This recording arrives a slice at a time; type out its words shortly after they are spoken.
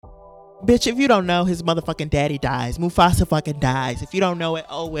Bitch, if you don't know, his motherfucking daddy dies. Mufasa fucking dies. If you don't know it,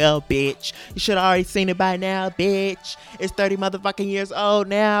 oh well, bitch. You should have already seen it by now, bitch. It's 30 motherfucking years old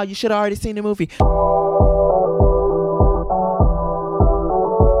now. You should have already seen the movie.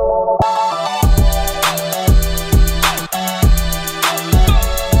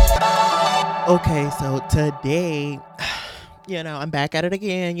 Okay, so today, I'm back at it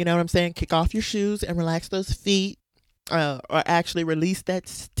again. You know what I'm saying? Kick off your shoes and relax those feet. Or actually release that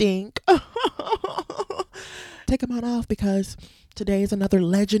stink. Take them on off because today is another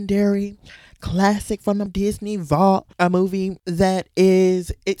legendary classic from the Disney vault. A movie that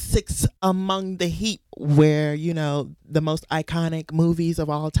it sits among the heap where, the most iconic movies of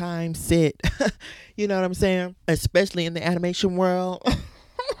all time sit. You know what I'm saying? Especially in the animation world.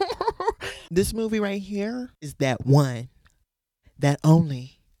 This movie right here is that one, that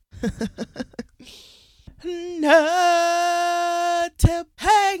only. No,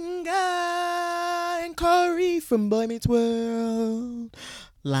 Topanga and Corey from Boy Meets World.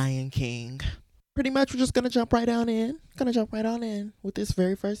 Lion King. Pretty much we're just gonna jump right on in. With this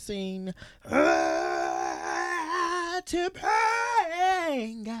very first scene. Topanga.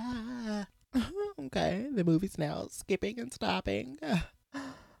 Okay, the movie's now skipping and stopping.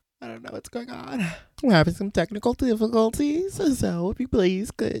 I don't know what's going on. We're having some technical difficulties, so if you please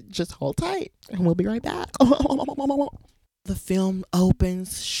could just hold tight and we'll be right back. The film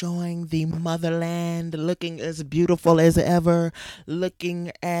opens showing the motherland looking as beautiful as ever,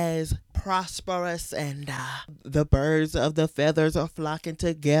 looking as prosperous, and the birds of the feathers are flocking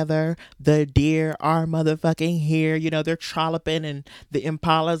together. The deer are motherfucking here. They're trolloping, and the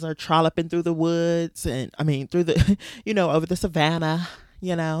impalas are trolloping through the woods, and through the, over the savannah.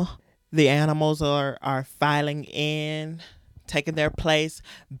 The animals are filing in, taking their place,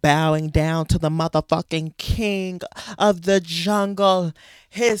 bowing down to the motherfucking king of the jungle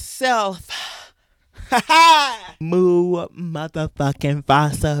himself. Moo motherfucking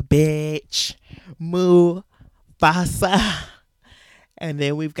Fasa, bitch. Moo Fasa. And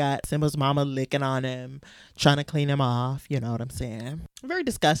then we've got Simba's mama licking on him, trying to clean him off. You know what I'm saying? Very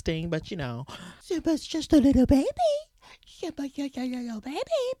disgusting, but Simba's just a little baby. Baby.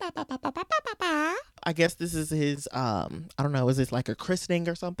 I guess this is his, I don't know, is this like a christening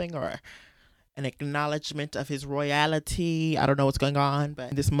or something, or an acknowledgement of his royalty? I don't know what's going on,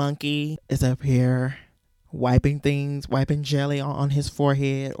 but this monkey is up here wiping jelly on his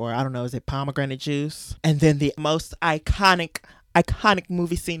forehead, or I don't know, is it pomegranate juice? And then the most iconic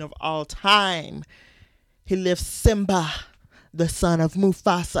movie scene of all time. He lifts Simba, the son of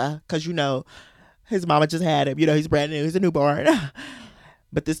Mufasa, because his mama just had him. He's brand new. He's a newborn.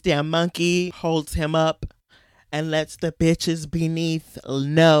 But this damn monkey holds him up and lets the bitches beneath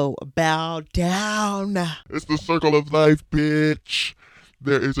know. Bow down. It's the circle of life, bitch.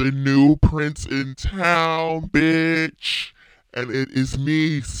 There is a new prince in town, bitch. And it is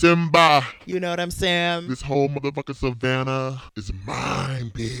me, Simba. You know what I'm saying? This whole motherfucking savannah is mine,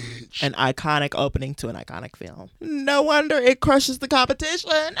 bitch. An iconic opening to an iconic film. No wonder it crushes the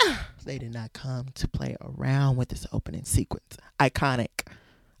competition. They did not come to play around with this opening sequence. Iconic.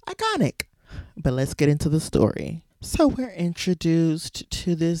 But let's get into the story. So we're introduced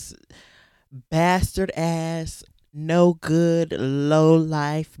to this bastard ass, no good, low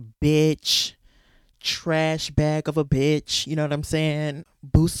life bitch. Trash bag of a bitch, you know what I'm saying?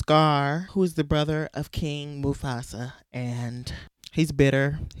 Booskar, who's the brother of King Mufasa, and he's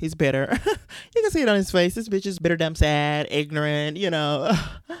bitter. You can see it on his face. This bitch is bitter, dumb, sad, ignorant,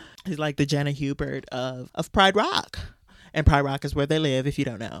 He's like the Jana Hubert of Pride Rock. And Pride Rock is where they live, if you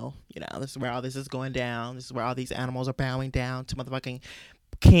don't know. This is where all this is going down. This is where all these animals are bowing down to motherfucking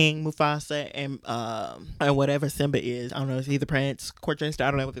King Mufasa and whatever Simba is. I don't know, is he the prince, court jester? I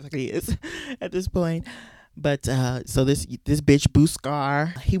don't know what the fuck he is at this point. But so this bitch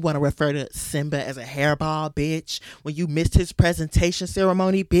Booskar, he want to refer to Simba as a hairball, bitch. When you missed his presentation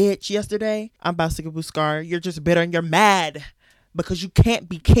ceremony, bitch, yesterday, I'm about to say, Booskar, you're just bitter and you're mad because you can't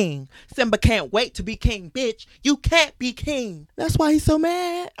be king. Simba can't wait to be king, bitch. You can't be king. That's why he's so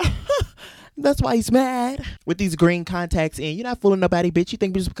mad. That's why he's mad. With these green contacts in. You're not fooling nobody, bitch. You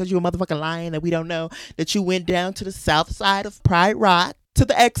think just because you're a motherfucking lion that we don't know that you went down to the south side of Pride Rock to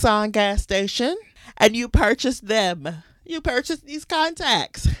the Exxon gas station and you purchased them. You purchased these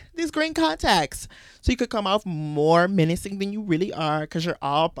contacts, these green contacts, so you could come off more menacing than you really are because you're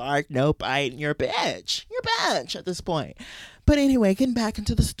all bark, no bite, and you're a bitch. You're a bitch at this point. But anyway, getting back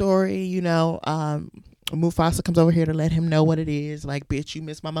into the story, Mufasa comes over here to let him know what it is. Like, bitch, you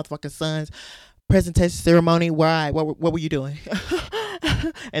missed my motherfucking son's presentation ceremony. Why? What were you doing?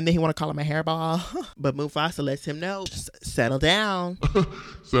 And then he want to call him a hairball. But Mufasa lets him know, settle down.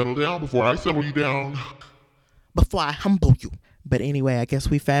 Settle down before I settle you down. Before I humble you. But anyway, I guess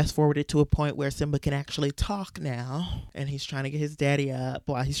we fast forwarded to a point where Simba can actually talk now. And he's trying to get his daddy up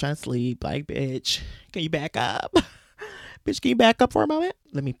while he's trying to sleep. Like, bitch, can you back up? Bitch, can you back up for a moment?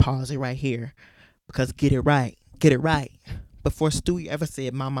 Let me pause it right here. Because get it right. Get it right. Before Stewie ever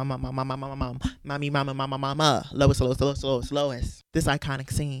said mama, mommy, mama, Lois. This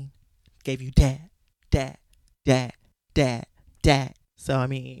iconic scene gave you dad. So I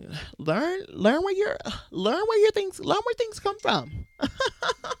mean, learn where things come from.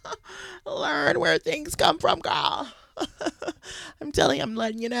 Learn where things come from, girl. I'm telling you, I'm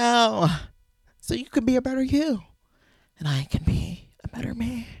letting you know. So you can be a better you. And I can be a better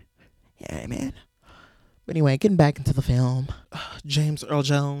me. Yeah, man. But anyway, getting back into the film, James Earl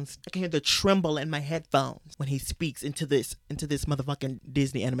Jones, I can hear the tremble in my headphones when he speaks into this motherfucking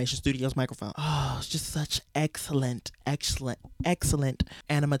Disney Animation Studios microphone. Oh, it's just such excellent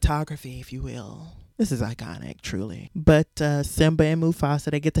animatography, if you will. This is iconic, truly. But Simba and Mufasa,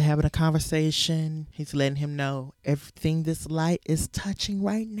 they get to having a conversation. He's letting him know everything this light is touching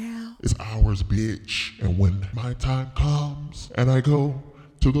right now is ours, bitch. And when my time comes and I go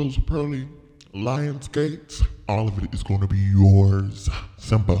to those pearly Lion's Gates, all of it is going to be yours,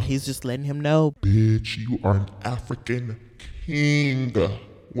 Simba. He's just letting him know, bitch, you are an African king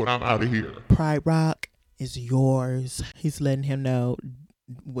when I'm out of here. Pride Rock is yours. He's letting him know,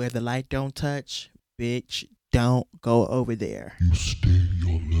 where the light don't touch, bitch, don't go over there. You stay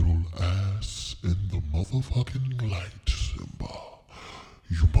your little ass in the motherfucking light, Simba.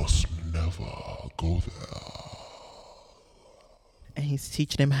 You must never go there. And he's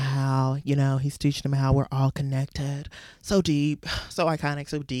teaching him how, we're all connected. So deep, so iconic,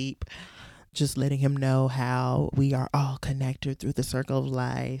 so deep. Just letting him know how we are all connected through the circle of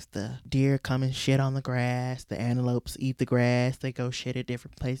life. The deer come and shit on the grass. The antelopes eat the grass. They go shit at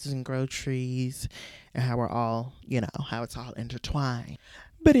different places and grow trees. And how we're all, how it's all intertwined.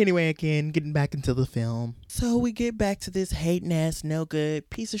 But anyway, again, getting back into the film. So we get back to this hating ass, no good,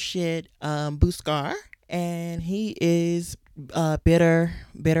 piece of shit, Booskar. And he is bitter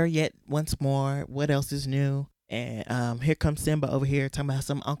yet once more. What else is new? And here comes Simba over here talking about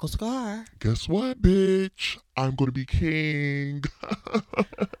some Uncle Scar. Guess what, bitch? I'm going to be king.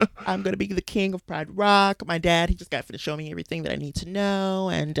 I'm going to be the king of Pride Rock. My dad, he just got to show me everything that I need to know.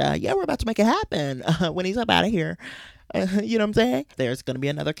 And we're about to make it happen when he's up out of here. You know what I'm saying? There's going to be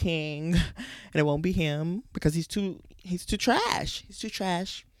another king. And it won't be him because he's too trash. He's too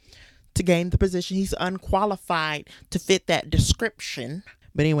trash to gain the position. He's unqualified to fit that description.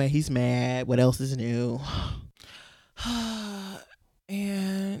 But anyway, he's mad. What else is new?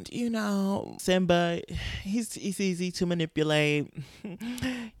 And Simba, he's easy to manipulate.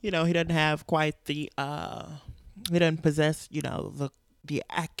 He doesn't have quite the he doesn't possess the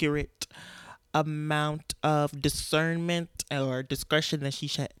accurate amount of discernment or discretion that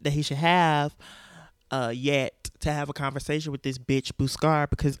he should have yet to have a conversation with this bitch Booskar,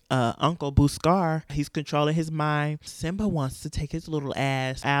 because Uncle Booskar, he's controlling his mind. Simba wants to take his little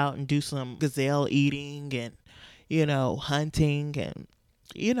ass out and do some gazelle eating and hunting and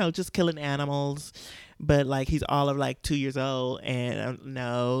just killing animals. But he's all of 2 years old, and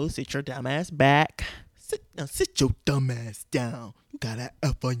no, sit your dumb ass back. Sit your dumb ass down. You got an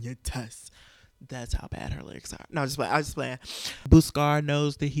F on your test. That's how bad her lyrics are. No, I was just playing. Booskar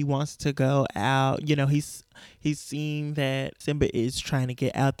knows that he wants to go out. He's seen that Simba is trying to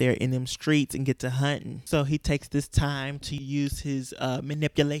get out there in them streets and get to hunting. So he takes this time to use his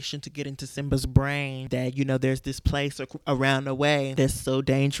manipulation to get into Simba's brain that, there's this place around the way that's so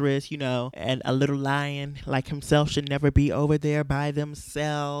dangerous, and a little lion like himself should never be over there by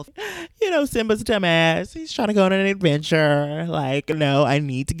themselves. Simba's dumbass. He's trying to go on an adventure. No, I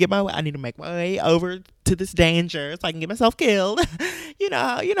need to make my way over to this danger so I can get myself killed. You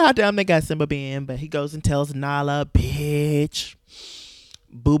know how dumb they got Simba being. But he goes and tells Nala, bitch,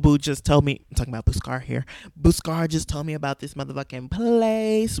 Boo Boo just told me, I'm talking about Booskar here. Booskar just told me about this motherfucking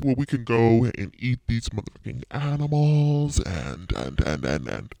place where we can go and eat these motherfucking animals and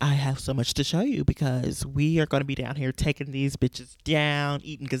I have so much to show you, because we are going to be down here taking these bitches down,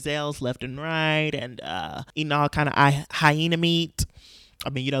 eating gazelles left and right, and eating all kind of hyena meat. I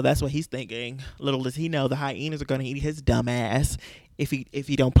mean, that's what he's thinking. Little does he know the hyenas are going to eat his dumb ass if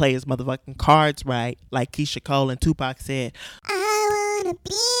he don't play his motherfucking cards right, like Keisha Cole and Tupac said. I wanna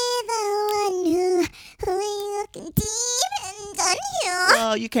be the one who you can depend on him.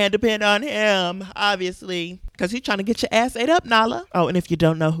 Well, you can't depend on him, obviously, Because he's trying to get your ass ate up, Nala. Oh, and if you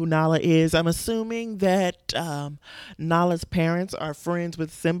don't know who Nala is, I'm assuming that Nala's parents are friends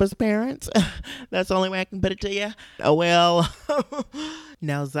with Simba's parents. That's the only way I can put it to you. Oh, well.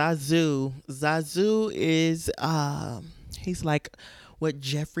 Now, Zazu is, he's like what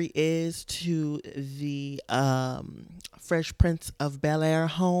Jeffrey is to the Fresh Prince of Bel-Air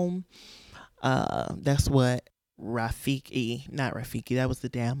home. That's what not Rafiki, that was the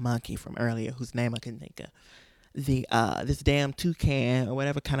damn monkey from earlier whose name I couldn't think of. This damn toucan or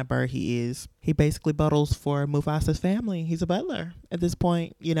whatever kind of bird he is, he basically buttles for Mufasa's family. He's a butler at this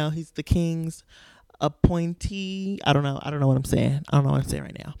point. You know, he's the king's appointee. I don't know what I'm saying. I don't know what I'm saying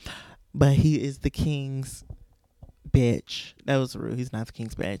right now. But he is the king's bitch. That was rude. He's not the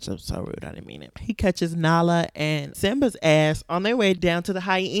king's bitch. That was so rude. I didn't mean it. He catches Nala and Simba's ass on their way down to the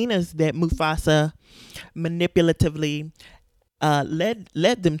hyenas that Mufasa manipulatively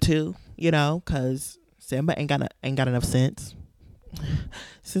led them to, you know, because Simba ain't got enough sense.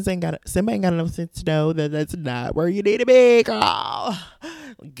 Simba ain't got enough sense to know that that's not where you need to be, girl.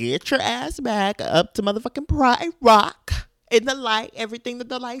 Get your ass back up to motherfucking Pride Rock in the light, everything that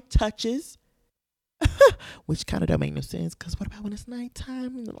the light touches. Which kind of don't make no sense, because what about when it's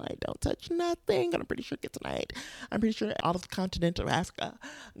nighttime and the light don't touch nothing? I'm pretty sure it gets night. I'm pretty sure all of the continent of Africa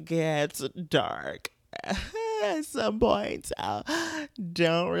gets dark at some point. So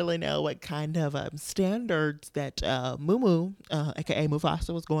don't really know what kind of standards that Mumu, aka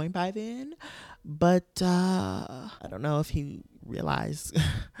Mufasa, was going by then. But I don't know if he realized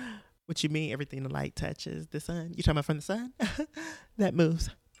what you mean, everything the light touches. The sun. You talking about from the sun? That moves.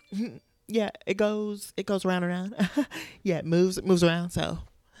 Yeah, it goes round and round. Yeah, it moves around. So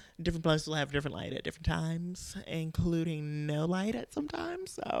different places will have different light at different times, including no light at some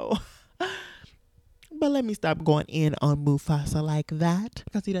times. So, but let me stop going in on Mufasa like that,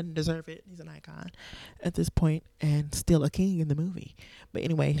 because he doesn't deserve it. He's an icon at this point and still a king in the movie. But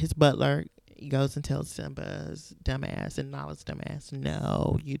anyway, his butler, he goes and tells Simba's dumbass and Nala's dumbass,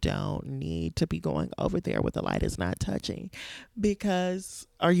 no, you don't need to be going over there where the light is not touching, because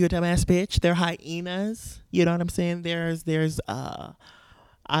are you a dumbass bitch? They're hyenas. You know what I'm saying? There's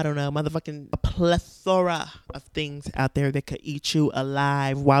I don't know, motherfucking a plethora of things out there that could eat you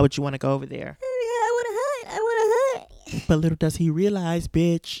alive. Why would you want to go over there? I want to hurt. But little does he realize,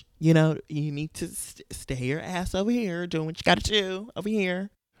 bitch, you know, you need to stay your ass over here doing what you got to do over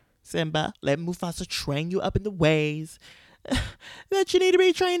here. Simba, let Mufasa train you up in the ways that you need to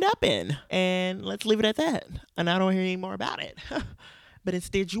be trained up in. And let's leave it at that. And I don't hear any more about it. But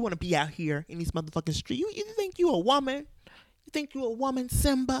instead, you want to be out here in these motherfucking streets. You think you a woman? You think you a woman,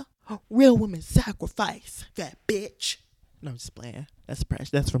 Simba? Real women sacrifice. That bitch. No, I'm just playing.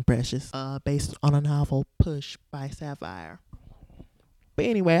 That's from Precious. Based on a novel, Push by Sapphire. But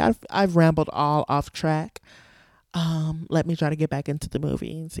anyway, I've rambled all off track. Let me try to get back into the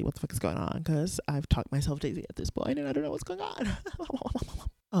movie and see what the fuck is going on, because I've talked myself dizzy at this point and I don't know what's going on.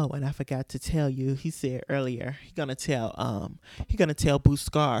 Oh, and I forgot to tell you, he said earlier he gonna tell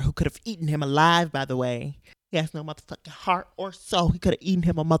Buscar, who could have eaten him alive, by the way. He has no motherfucking heart or soul. He could have eaten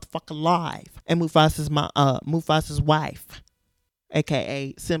him a motherfucker alive. And Mufasa's wife,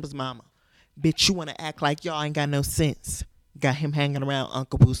 aka Simba's mama. Bitch, you wanna act like y'all ain't got no sense. Got him hanging around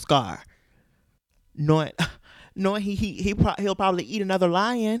Uncle Buscar. Knowing he'll probably eat another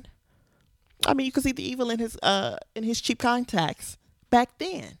lion. I mean, you can see the evil in his cheap contacts back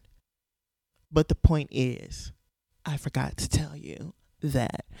then. But the point is, I forgot to tell you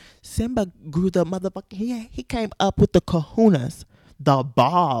that Simba grew the motherfucking. He came up with the kahunas, the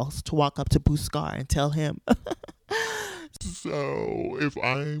balls, to walk up to Buscar and tell him. So, if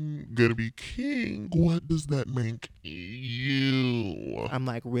I'm gonna be king, what does that make you? I'm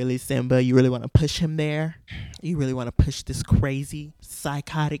like, really, Simba? You really want to push him there? You really want to push this crazy,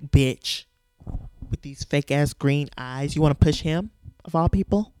 psychotic bitch with these fake-ass green eyes? You want to push him, of all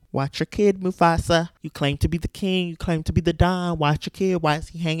people? Watch your kid, Mufasa. You claim to be the king. You claim to be the Don. Watch your kid. Why is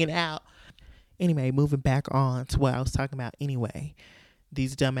he hanging out? Anyway, moving back on to what I was talking about anyway.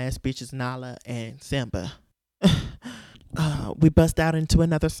 These dumbass bitches, Nala and Simba. We bust out into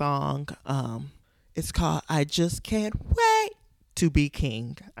another song. It's called I Just Can't Wait to Be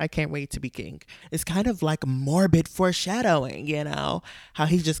King. I can't wait to be king. It's kind of like morbid foreshadowing, you know, how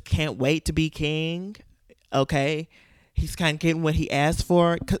he just can't wait to be king. Okay. He's kind of getting what he asked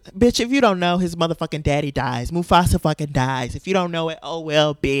for. Bitch, if you don't know, his motherfucking daddy dies. Mufasa fucking dies. If you don't know it, oh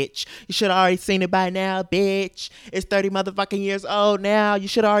well, bitch. You should have already seen it by now, bitch. It's 30 motherfucking years old now. You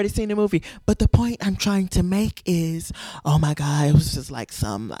should have already seen the movie. But the point I'm trying to make is, oh my God, it was just like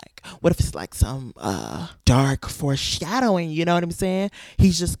what if it's like some dark foreshadowing? You know what I'm saying?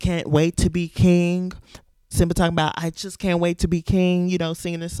 He just can't wait to be king. Simba talking about, I just can't wait to be king, you know,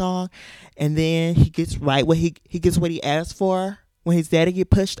 singing this song. And then he gets right what he gets what he asked for when his daddy get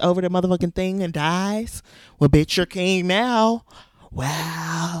pushed over the motherfucking thing and dies. Well, bitch, you're king now.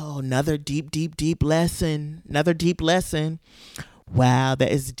 Wow, another deep lesson. Another deep lesson. Wow,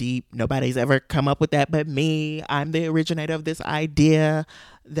 that is deep. Nobody's ever come up with that but me. I'm the originator of this idea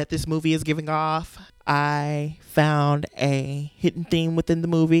that this movie is giving off. I found a hidden theme within the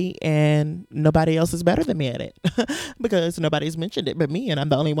movie, and nobody else is better than me at it because nobody's mentioned it but me, and I'm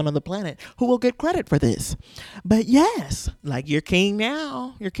the only one on the planet who will get credit for this. But yes, like, you're king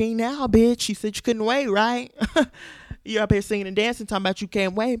now. You're king now, bitch. You said you couldn't wait, right? You're up here singing and dancing, talking about you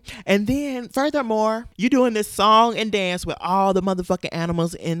can't wait. And then, furthermore, you're doing this song and dance with all the motherfucking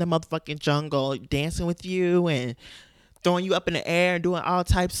animals in the motherfucking jungle dancing with you and throwing you up in the air and doing all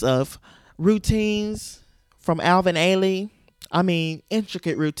types of routines from Alvin Ailey. I mean,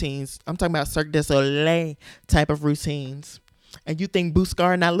 intricate routines. I'm talking about Cirque du Soleil type of routines. And you think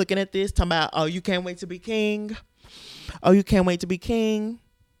Booskar not looking at this, talking about, oh, you can't wait to be king? Oh, you can't wait to be king?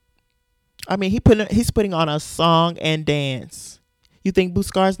 I mean, he's putting on a song and dance. You think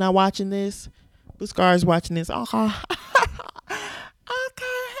Booskar's not watching this? Booskar's watching this. Okay.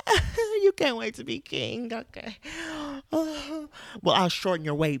 You can't wait to be king. Okay. Well, I'll shorten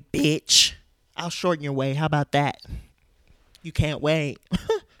your way, bitch. I'll shorten your way. How about that? You can't wait.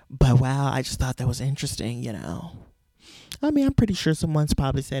 But wow, I just thought that was interesting, you know. I mean, I'm pretty sure someone's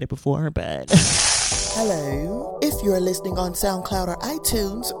probably said it before, but... Hello. If you're listening on SoundCloud or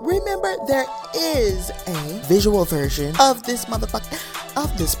iTunes, remember there is a visual version of this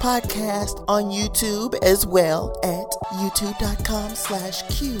podcast on YouTube as well at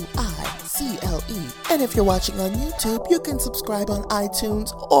youtube.com/QICLE. And if you're watching on YouTube, you can subscribe on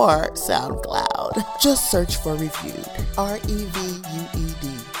iTunes or SoundCloud. Just search for Reviewed.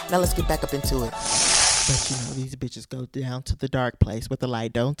 REVUED. Now let's get back up into it. But you know, these bitches go down to the dark place with the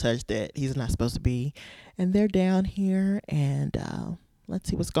light. Don't touch that. He's not supposed to be. And they're down here, and let's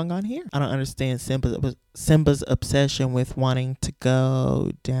see what's going on here. I don't understand Simba's obsession with wanting to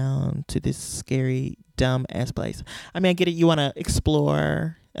go down to this scary, dumb ass place. I mean, I get it. You want to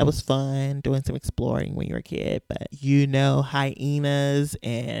explore. That was fun, doing some exploring when you were a kid. But you know, hyenas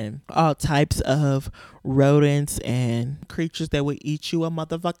and all types of rodents and creatures that would eat you a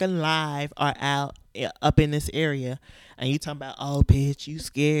motherfucking live are out up in this area. And you talking about, oh, bitch, you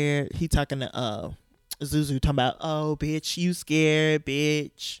scared. He talking to Zuzu, talking about, oh, bitch, you scared,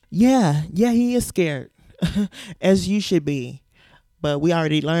 bitch. Yeah, he is scared. As you should be. But we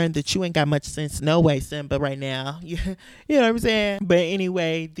already learned that you ain't got much sense no way, Simba, right now. You know what I'm saying? But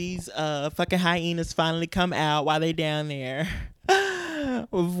anyway, these fucking hyenas finally come out while they down there.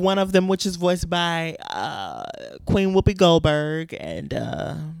 One of them, which is voiced by Queen Whoopi Goldberg. And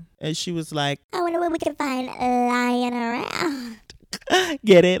she was like, I wonder where we can find a lion around.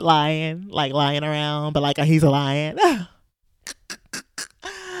 Get it? Lion. Like lying around, but like he's a lion.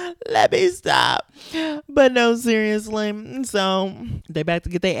 Let me stop. But no, seriously. So they back to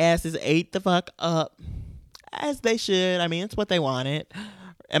get their asses ate the fuck up, as they should. I mean, it's what they wanted.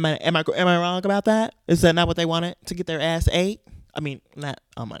 Am I wrong about that? Is that not what they wanted, to get their ass ate? I mean, not.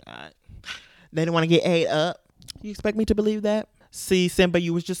 Oh my God, they didn't want to get ate up. You expect me to believe that? See, Simba,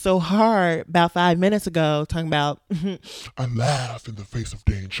 you was just so hard about 5 minutes ago talking about. I laugh in the face of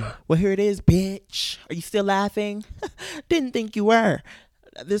danger. Well, here it is, bitch. Are you still laughing? Didn't think you were.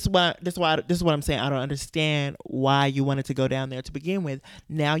 This is what I'm saying. I don't understand why you wanted to go down there to begin with.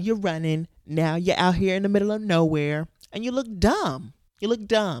 Now you're running. Now you're out here in the middle of nowhere, and you look dumb. You look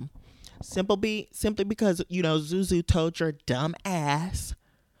dumb. Simply because, you know, Zuzu told your dumb ass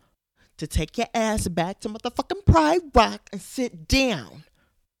to take your ass back to motherfucking Pride Rock and sit down.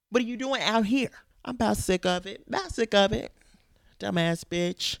 What are you doing out here? I'm about sick of it. Dumbass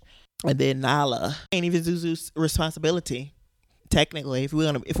bitch. And then Nala ain't even Zuzu's responsibility. Technically, if we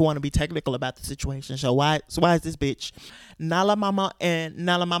want to be technical about the situation. So why is this bitch Nala Mama and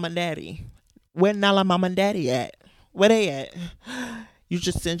Nala Mama and Daddy? Where Nala Mama and Daddy at? Where they at? You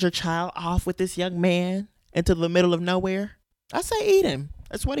just send your child off with this young man into the middle of nowhere? I say eat him.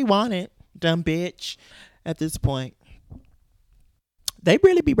 That's what he wanted. Dumb bitch. At this point, they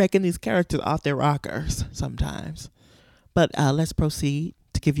really be breaking these characters off their rockers sometimes. But let's proceed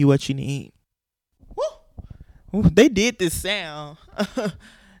to give you what you need. They did this sound.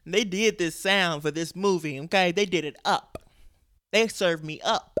 They did this sound for this movie, okay? They did it up. They served me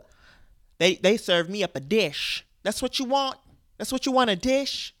up. They served me up a dish. That's what you want? That's what you want, a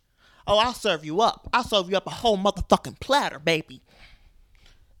dish? Oh, I'll serve you up. I'll serve you up a whole motherfucking platter, baby.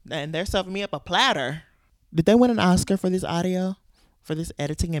 And they're serving me up a platter. Did they win an Oscar for this audio? For this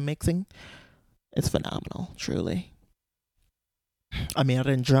editing and mixing? It's phenomenal, truly. I mean, I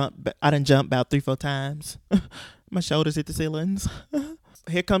didn't jump about 3-4 times. My shoulders hit the ceilings.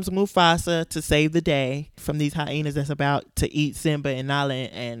 Here comes Mufasa to save the day from these hyenas that's about to eat Simba and Nala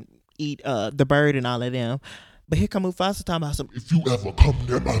and eat the bird and all of them. But here come Mufasa talking about some. If you ever come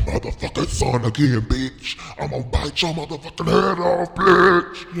near my motherfucking son again, bitch, I'm gonna bite your motherfucking head off,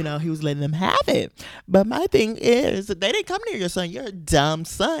 bitch. You know, he was letting them have it. But my thing is, they didn't come near your son. Your dumb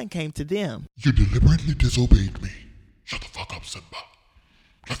son came to them. You deliberately disobeyed me. Shut the fuck up, Simba.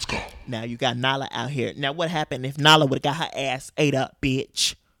 Let's go. Now you got Nala out here. Now what happened if Nala would have got her ass ate up,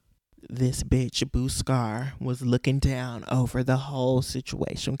 bitch? This bitch, Booskar, was looking down over the whole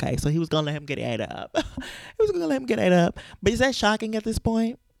situation. Okay, so he was gonna let him get ate up. But is that shocking at this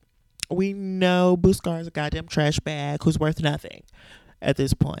point? We know Booskar is a goddamn trash bag who's worth nothing at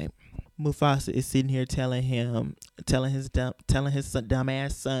this point. Mufasa is sitting here telling his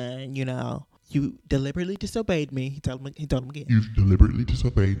dumbass son, you know, you deliberately disobeyed me. He told him again. You deliberately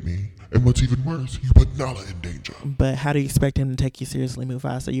disobeyed me. And what's even worse, you put Nala in danger. But how do you expect him to take you seriously,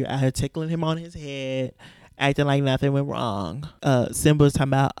 Mufasa? You're out here tickling him on his head, acting like nothing went wrong. Simba's talking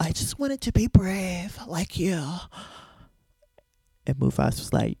about, I just wanted to be brave like you. And Mufasa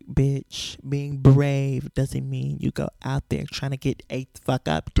was like, bitch, being brave doesn't mean you go out there trying to get ate the fuck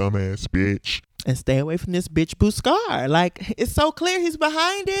up. Dumbass bitch. And stay away from this bitch Booskar. Like, it's so clear he's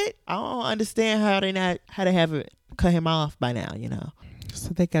behind it. I don't understand how they haven't cut him off by now, you know. So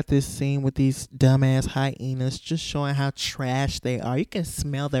they got this scene with these dumbass hyenas just showing how trash they are. You can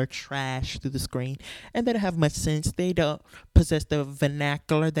smell their trash through the screen. And they don't have much sense. They don't possess the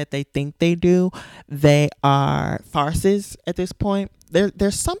vernacular that they think they do. They are farces at this point.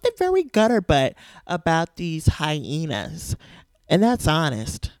 There's something very gutter butt about these hyenas. And that's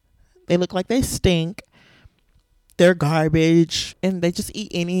honest. They look like they stink. They're garbage. And they just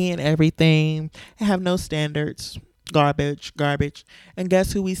eat any and everything. They have no standards. Garbage. And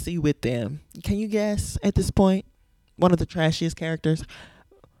guess who we see with them? Can you guess at this point? One of the trashiest characters.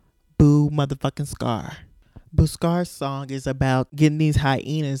 Boo motherfucking Scar. Booskar's song is about getting these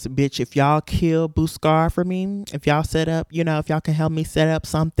hyenas. Bitch, if y'all kill Booskar for me, if y'all set up, you know, if y'all can help me set up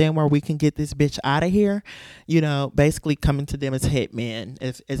something where we can get this bitch out of here, you know, basically coming to them as hitmen,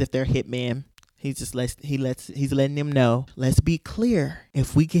 as if they're hitmen. He's letting them know, let's be clear.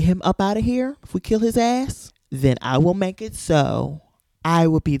 If we get him up out of here, if we kill his ass, then I will make it so I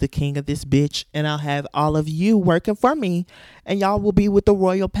will be the king of this bitch, and I'll have all of you working for me, and y'all will be with the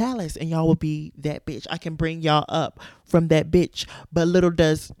royal palace, and y'all will be that bitch. I can bring y'all up from that bitch. But little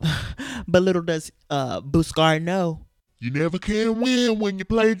does Booskar know. You never can win when you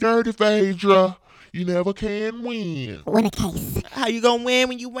play dirty, Phaedra. You never can win. Win a case. How you gonna win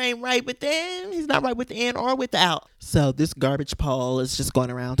when you ain't right within? He's not right within or without. So this garbage Paul is just going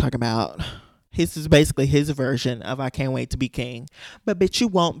around talking about, this is basically his version of I can't wait to be king. But bitch, you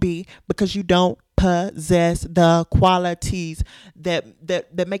won't be, because you don't possess the qualities that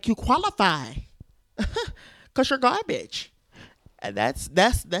make you qualify. Because you're garbage. And that's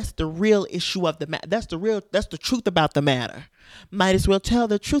the real issue of the matter. That's the truth about the matter. Might as well tell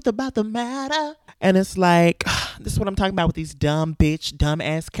the truth about the matter. And it's like, this is what I'm talking about with these dumb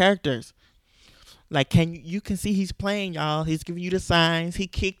ass characters. Like, you can see he's playing y'all. He's giving you the signs. He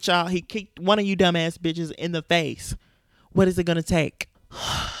kicked y'all. He kicked one of you dumbass bitches in the face. What is it gonna take?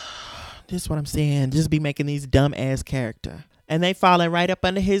 This is what I'm saying. Just be making these dumb ass character, and they falling right up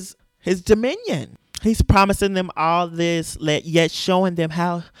under his dominion. He's promising them all this, yet showing them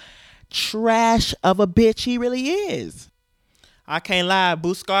how trash of a bitch he really is. I can't lie.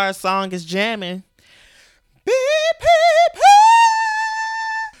 Booskar's song is jamming.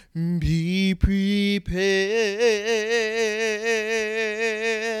 Be prepared.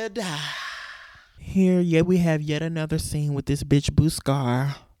 Here, we have yet another scene with this bitch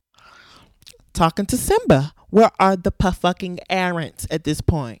Booskar talking to Simba. Where are the fucking errands at this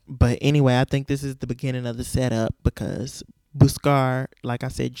point? But anyway, I think this is the beginning of the setup, because Booskar, like I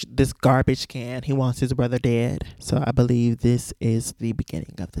said, this garbage can, he wants his brother dead. So I believe this is the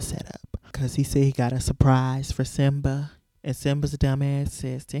beginning of the setup, because he said he got a surprise for Simba. And Simba's dumbass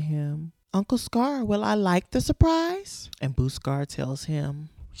says to him, Uncle Scar, will I like the surprise? And Booskar tells him,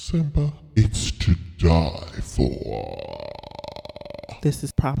 Simba, it's to die for. This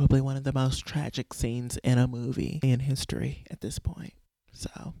is probably one of the most tragic scenes in a movie in history at this point.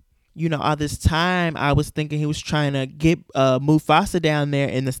 So, you know, all this time I was thinking he was trying to get Mufasa down there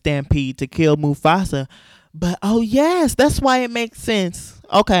in the stampede to kill Mufasa. But, oh, yes, that's why it makes sense.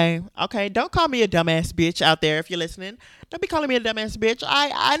 Okay. Don't call me a dumbass bitch out there if you're listening. Don't be calling me a dumbass bitch.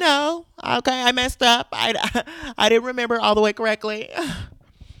 I know. Okay, I messed up. I didn't remember all the way correctly.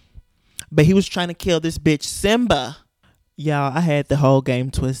 But he was trying to kill this bitch Simba. Y'all, I had the whole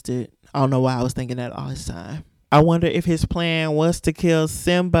game twisted. I don't know why I was thinking that all this time. I wonder if his plan was to kill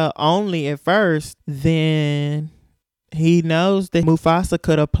Simba only at first. Then he knows that Mufasa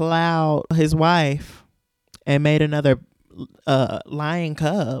could have plowed his wife and made another lion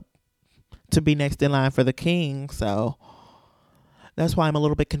cub to be next in line for the king. So that's why I'm a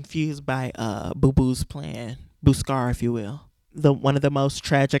little bit confused by Boo Boo's plan. Booskar, if you will. One of the most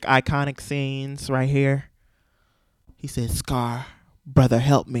tragic, iconic scenes right here. He said, Scar, brother,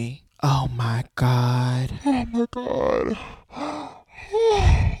 help me. Oh my God. Oh my God.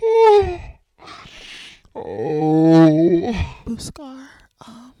 Oh. Booskar,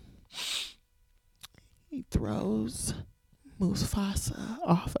 he throws Mufasa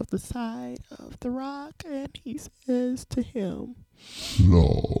off of the side of the rock and he says to him,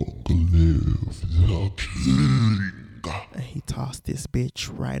 Long live the king. And he tossed this bitch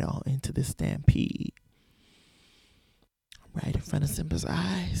right on into the stampede. Right in front of Simba's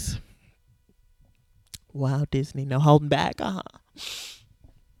eyes. Wow, Disney. No holding back, No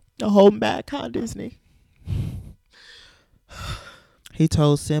holding back, Disney? He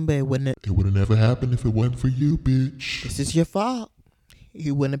told Simba it would have never happened if it wasn't for you, bitch. This is your fault.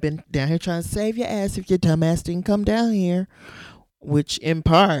 You wouldn't have been down here trying to save your ass if your dumb ass didn't come down here. Which in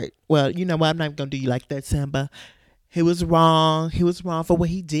part, well, you know what? I'm not going to do you like that, Simba. He was wrong. He was wrong for what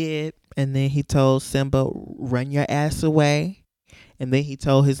he did. And then he told Simba, run your ass away. And then he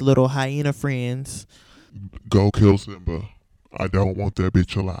told his little hyena friends, go kill Simba. I don't want that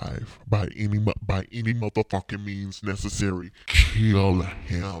bitch alive. By any motherfucking means necessary. Kill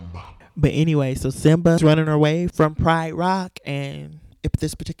him. But anyway, so Simba's running away from Pride Rock. And at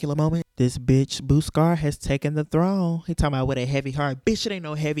this particular moment, this bitch, Booskar, has taken the throne. He talking about with a heavy heart. Bitch, it ain't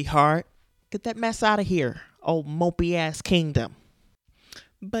no heavy heart. Get that mess out of here. Old mopey ass kingdom.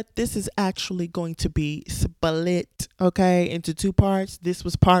 But this is actually going to be split, okay, into two parts. This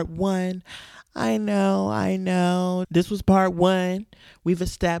was part one. I know. This was part one. We've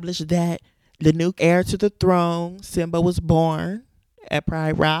established that the new heir to the throne, Simba, was born at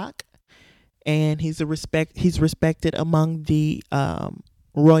Pride Rock. And he's respected among the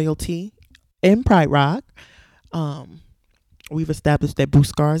royalty in Pride Rock. We've established that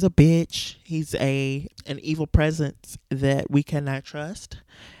Booskar is a bitch. He's an evil presence that we cannot trust.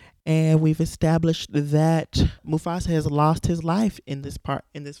 And we've established that Mufasa has lost his life in this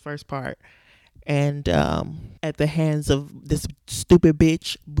first part. And at the hands of this stupid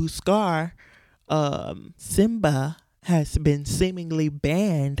bitch, Booskar, Simba has been seemingly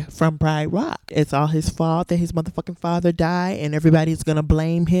banned from Pride Rock. It's all his fault that his motherfucking father died and everybody's gonna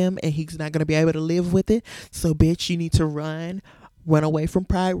blame him and he's not gonna be able to live with it. So bitch, you need to run away from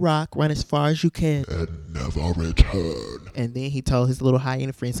Pride Rock, run as far as you can and never return. And then he told his little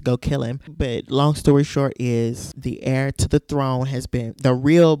hyena friends to go kill him. But long story short is the heir to the throne the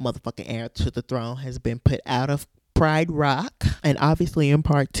real motherfucking heir to the throne has been put out of Pride Rock. And obviously in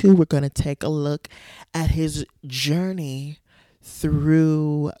part two, we're going to take a look at his journey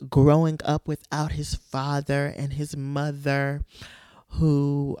through growing up without his father and his mother,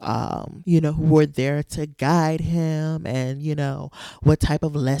 who who were there to guide him, and what type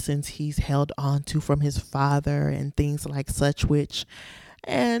of lessons he's held on to from his father and things like such,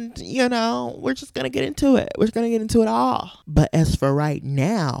 and we're just gonna get into it. We're just gonna get into it all. But as for right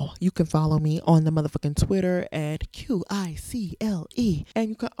now, you can follow me on the motherfucking Twitter at QICLE, and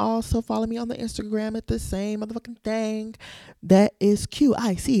you can also follow me on the Instagram at the same motherfucking thing. That is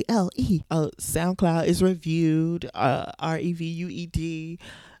QICLE. SoundCloud is reviewed, REVUED.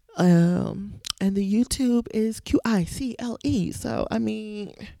 And the YouTube is QICLE. So I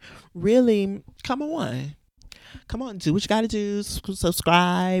mean, really, come on, do what you gotta do.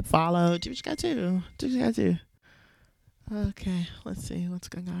 Subscribe, follow, do what you gotta do. Okay, let's see what's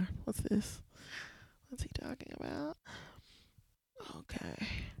going on. What's this? What's he talking about? Okay.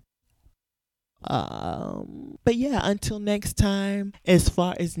 But yeah, until next time, as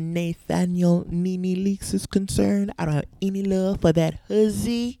far as Nathaniel Nene Leaks is concerned, I don't have any love for that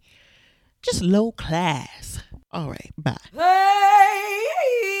hussy. Just low class. All right, bye. Hey.